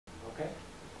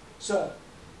So,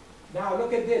 now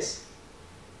look at this.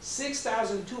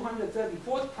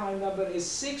 6,234th prime number is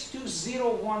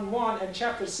 62011, and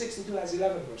chapter 62 has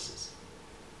 11 verses.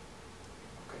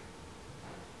 Okay.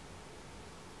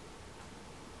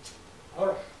 All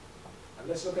right. Now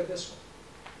let's look at this one.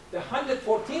 The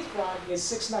 114th prime is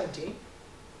 619.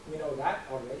 We know that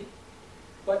already.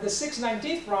 But the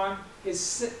 619th prime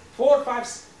is 4, 5,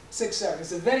 6, 7.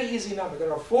 It's a very easy number.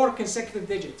 There are 4 consecutive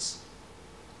digits.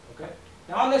 Okay.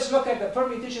 Now let's look at the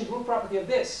permutation group property of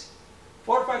this.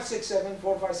 4, 5, 6, 7,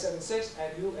 4, 5, 7, 6,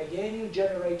 and you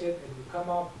generate it, and you come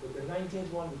up with the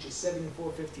 19th one, which is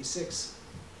 7456.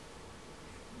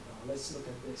 Now let's look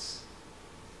at this.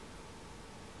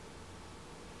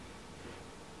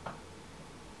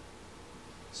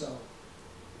 So,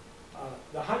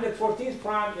 the 114th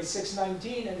prime is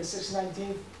 619, and the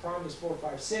 619th prime is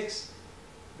 456.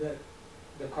 The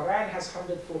Quran has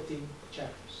 114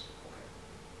 chapters.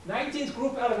 19th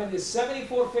group element is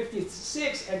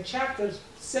 7456, and chapter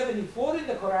 74 in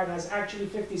the Quran has actually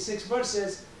 56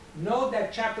 verses. Note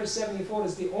that chapter 74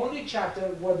 is the only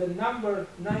chapter where the number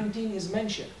 19 is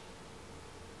mentioned.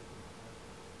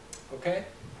 Okay?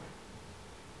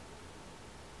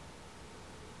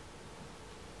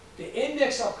 The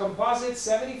index of composite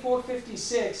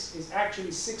 7456 is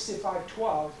actually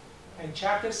 6512, and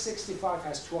chapter 65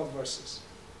 has 12 verses.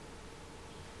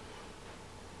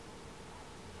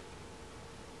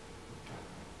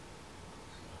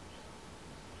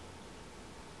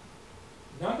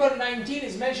 Number 19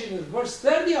 is mentioned in verse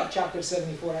 30 of chapter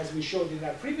 74, as we showed in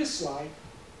that previous slide,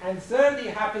 and 30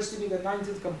 happens to be the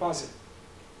 19th composite.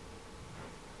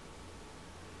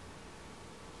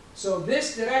 So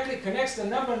this directly connects the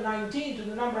number 19 to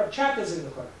the number of chapters in the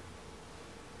Quran.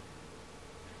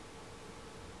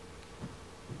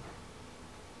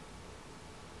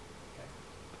 Okay.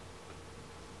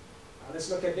 Now let's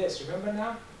look at this. Remember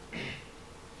now?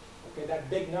 Okay, that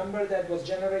big number that was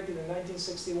generated in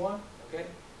 1961. Okay?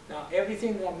 Now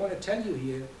everything that I'm going to tell you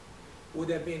here would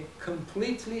have been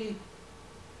completely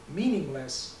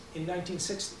meaningless in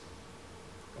 1960.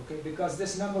 Okay? Because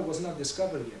this number was not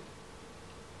discovered yet.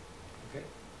 Okay?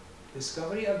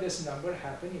 Discovery of this number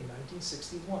happened in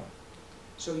 1961.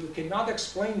 So you cannot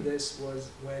explain this was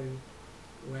when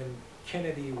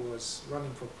Kennedy was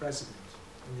running for president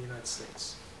in the United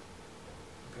States.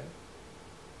 Okay?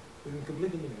 It would be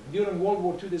completely meaningless. During World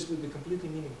War II, this would be completely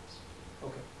meaningless.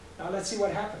 Okay. Now let's see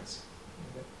what happens.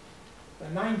 Okay. The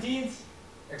 19th,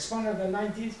 exponent of the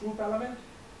 19th group element,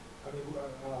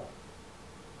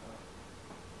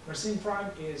 Mersenne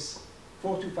prime is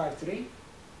 4253. And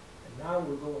now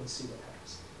we'll go and see what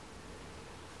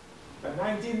happens.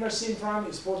 The 19th Mersenne prime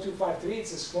is 4253.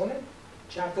 It's exponent.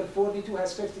 Chapter 42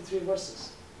 has 53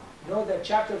 verses. Note that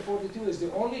chapter 42 is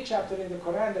the only chapter in the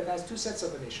Quran that has 2 sets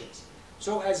of initials.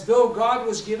 So as though God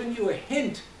was giving you a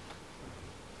hint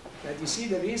that you see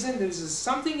the reason there is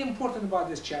something important about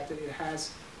this chapter. It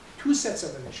has 2 sets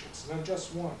of initials, not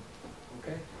just one.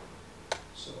 Okay?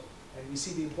 So, and we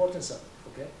see the importance of it.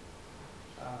 Okay?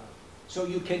 So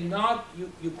you cannot,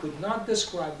 you could not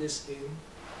describe this in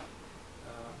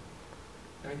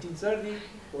 1930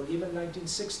 or even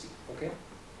 1960. Okay?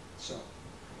 So,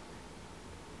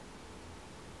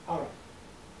 all right.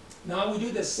 Now we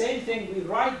do the same thing. We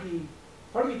write the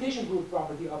permutation group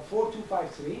property of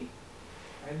 4253.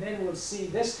 And then we'll see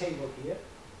this table here.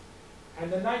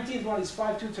 And the 19th one is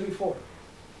 5234.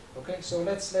 Okay, so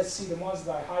let's see the ones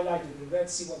that I highlighted in red,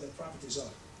 see what the properties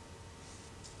are.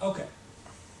 Okay.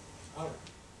 All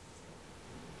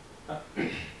right.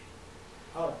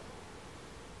 All right.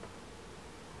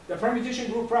 The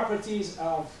permutation group properties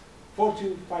of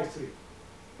 4253,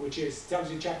 which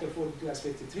tells you chapter 42 has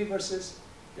 53 verses,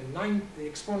 the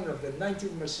exponent of the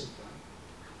 19th Mersenne prime.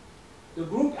 The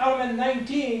group element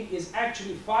 19 is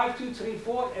actually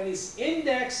 5234, and its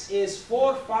index is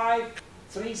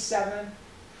 4537.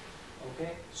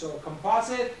 Okay, so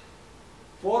composite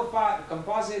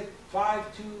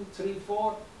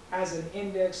 5234 has an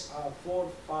index of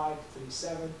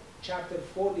 4537. Chapter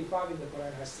 45 in the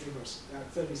Quran has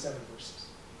 37 verses.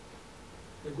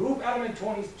 The group element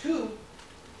 22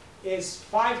 is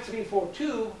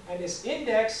 5342, and its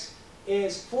index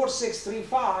is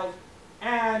 4635,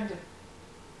 and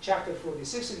chapter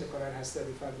 46 in the Quran has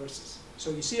 35 verses. So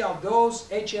you see, of those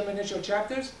HM initial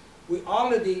chapters, we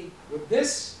already, with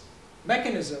this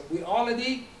mechanism, we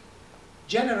already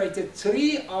generated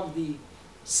 3 of the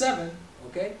 7,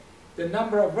 okay, the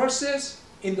number of verses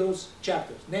in those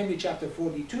chapters, namely chapter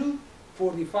 42,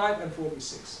 45, and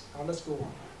 46. Now let's go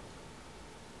on.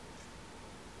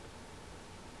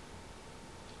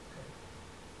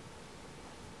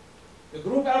 The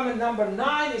group element number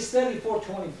 9 is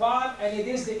 3425, and it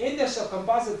is the index of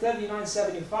composite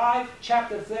 3975.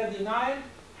 Chapter 39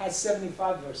 has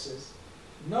 75 verses.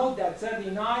 Note that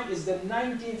 39 is the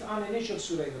 19th uninitial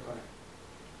surah in the Quran.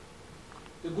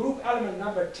 The group element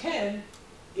number 10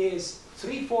 is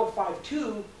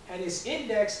 3452, and its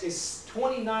index is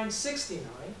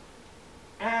 2969.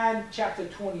 And chapter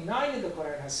 29 in the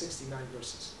Quran has 69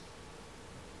 verses.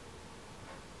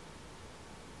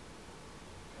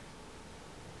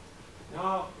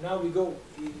 Now we go,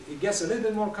 it gets a little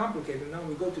bit more complicated. Now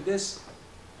we go to this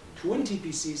 20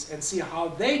 PCs and see how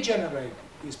they generate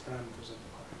these parameters of the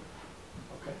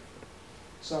Quran. Okay?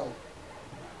 So,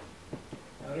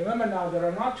 now remember now, there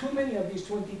are not too many of these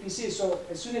 20 PCs, so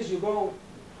as soon as you go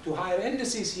to higher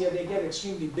indices here, they get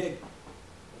extremely big.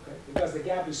 Okay? Because the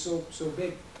gap is so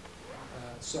big.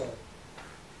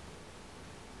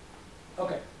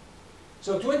 Okay.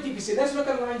 So 20 PC, let's look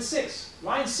at line 6.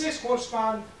 Line 6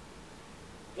 corresponds.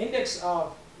 Index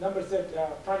of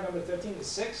prime number 13 is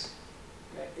 6.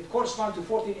 Okay. It corresponds to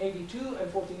 1482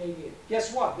 and 1488.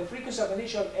 Guess what? The frequency of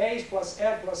initial A's plus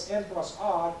L plus N plus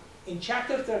R in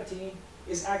chapter 13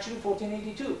 is actually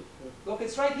 1482. Look,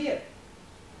 it's right here.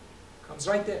 Comes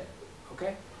right there.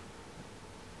 Okay?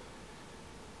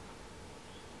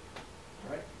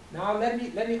 All right. Now let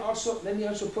me also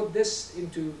put this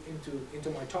into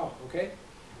my talk, okay?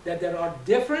 That there are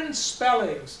different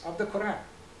spellings of the Quran.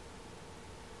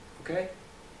 Okay?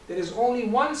 There is only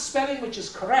one spelling which is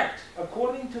correct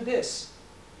according to this,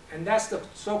 and that's the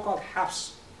so-called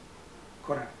Hafs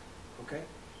Quran. Okay?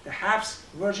 The Hafs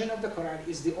version of the Quran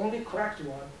is the only correct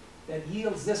one that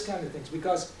yields this kind of things,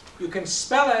 because you can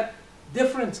spell it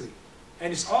differently,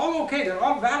 and it's all okay. They're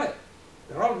all valid.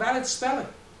 They're all valid spelling.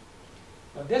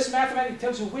 But this mathematic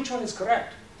tells you which one is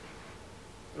correct.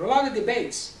 There are a lot of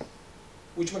debates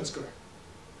which one is correct.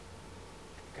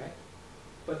 Okay?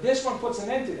 But this one puts an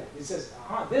end to that. It says,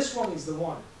 aha, this one is the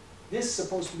one. This is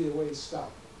supposed to be the way it's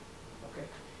spelled. Okay?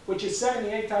 Which is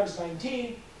 78 times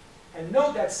 19. And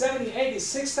note that 78 is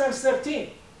 6 times 13.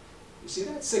 You see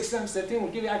that? 6 times 13 will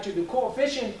give you actually the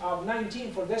coefficient of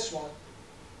 19 for this one.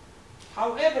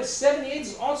 However, 78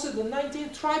 is also the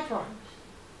 19th triprime.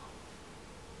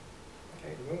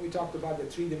 Okay, when we talked about the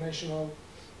three-dimensional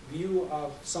view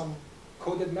of some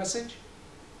coded message,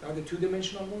 now the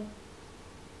two-dimensional one.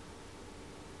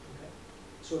 Okay.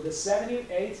 So the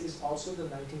 78 is also the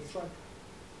 19th triprime.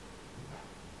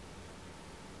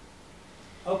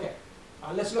 Okay,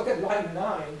 let's look at line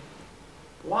 9.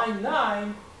 Line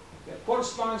 9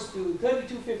 corresponds to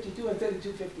 3252 and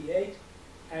 3258,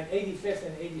 and 85th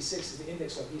and 86 is the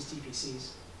index of these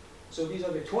TPCs. So these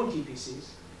are the twin TPCs.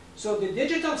 So the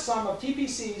digital sum of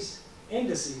TPCs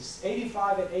indices,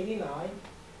 85 and 89,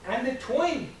 and the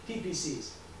twin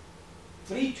TPCs,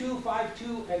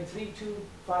 3252 and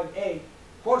 3258,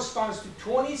 corresponds to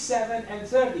 27 and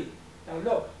 30. Now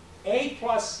look, 8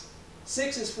 plus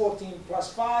 6 is 14,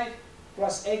 plus 5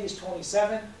 plus 8 is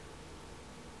 27.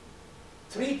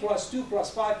 3 plus 2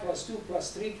 plus 5 plus 2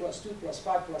 plus 3 plus 2 plus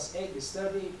 5 plus 8 is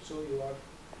 30, so you are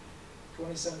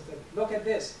 27, 30. Look at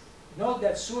this. Note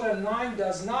that Surah 9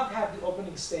 does not have the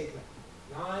opening statement.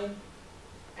 9.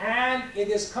 And it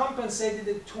is compensated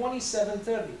at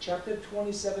 27:30, chapter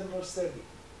 27, verse 30.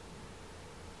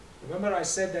 Remember I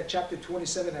said that chapter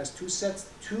 27 has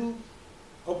two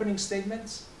opening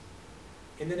statements?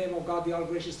 In the name of God, the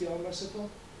All-Gracious, the All-Merciful.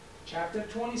 Chapter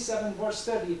 27, verse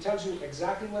 30, it tells you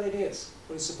exactly what it is,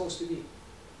 what it's supposed to be.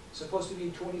 It's supposed to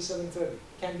be 27:30.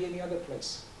 Can't be any other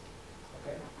place.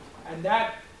 Okay? And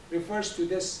that refers to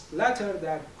this letter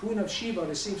that Queen of Sheba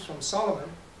receives from Solomon,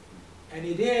 and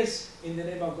it is in the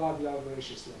name of God, the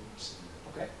All-Gracious, the All-Merciful.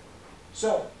 Okay?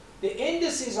 So, the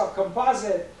indices of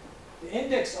composite, the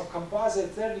index of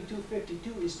composite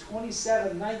 3252 is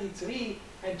 2793,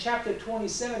 and chapter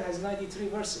 27 has 93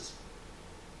 verses.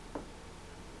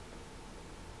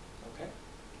 Okay?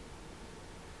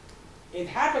 It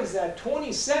happens that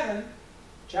 27,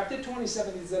 chapter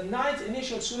 27, is the 9th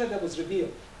initial surah that was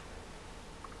revealed.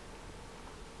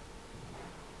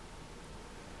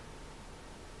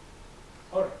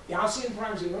 All right, Gaussian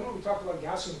primes, remember we talked about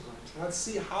Gaussian primes. Now let's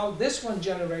see how this one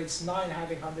generates 9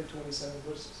 having 127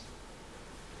 verses.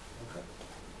 Okay.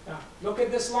 Now, look at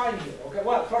this line here. Okay,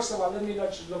 well, first of all, let me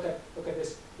look at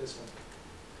this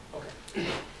one. Okay.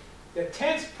 The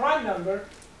 10th prime number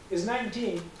is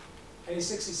 19, and is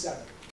 67.